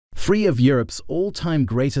Three of Europe's all-time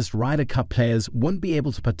greatest Ryder Cup players won't be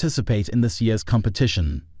able to participate in this year's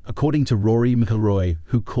competition, according to Rory McIlroy,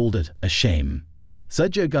 who called it a shame.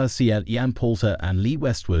 Sergio Garcia, Ian Poulter and Lee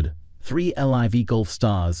Westwood, three LIV golf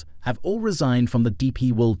stars, have all resigned from the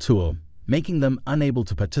DP World Tour, making them unable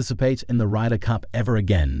to participate in the Ryder Cup ever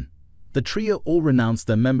again. The trio all renounced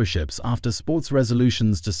their memberships after sports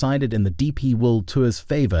resolutions decided in the DP World Tour's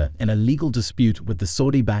favor in a legal dispute with the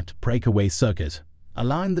Saudi-backed breakaway circuit,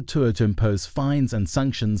 allowing the tour to impose fines and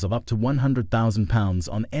sanctions of up to £100,000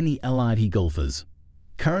 on any LIV golfers.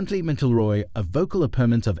 Currently, McIlroy, a vocal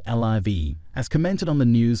opponent of LIV, has commented on the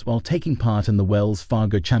news while taking part in the Wells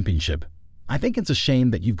Fargo Championship. "I think it's a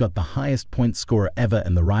shame that you've got the highest point scorer ever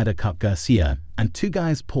in the Ryder Cup, Garcia, and two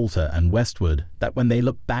guys, Poulter and Westwood, that when they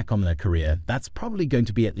look back on their career, that's probably going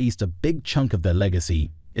to be at least a big chunk of their legacy,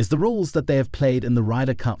 is the roles that they have played in the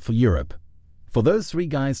Ryder Cup for Europe. For those three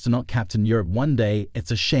guys to not captain Europe one day, it's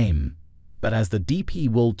a shame." But as the DP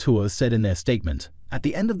World Tour said in their statement, at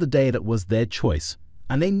the end of the day that was their choice,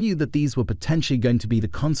 and they knew that these were potentially going to be the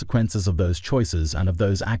consequences of those choices and of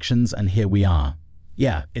those actions, and here we are.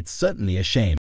 Yeah, it's certainly a shame.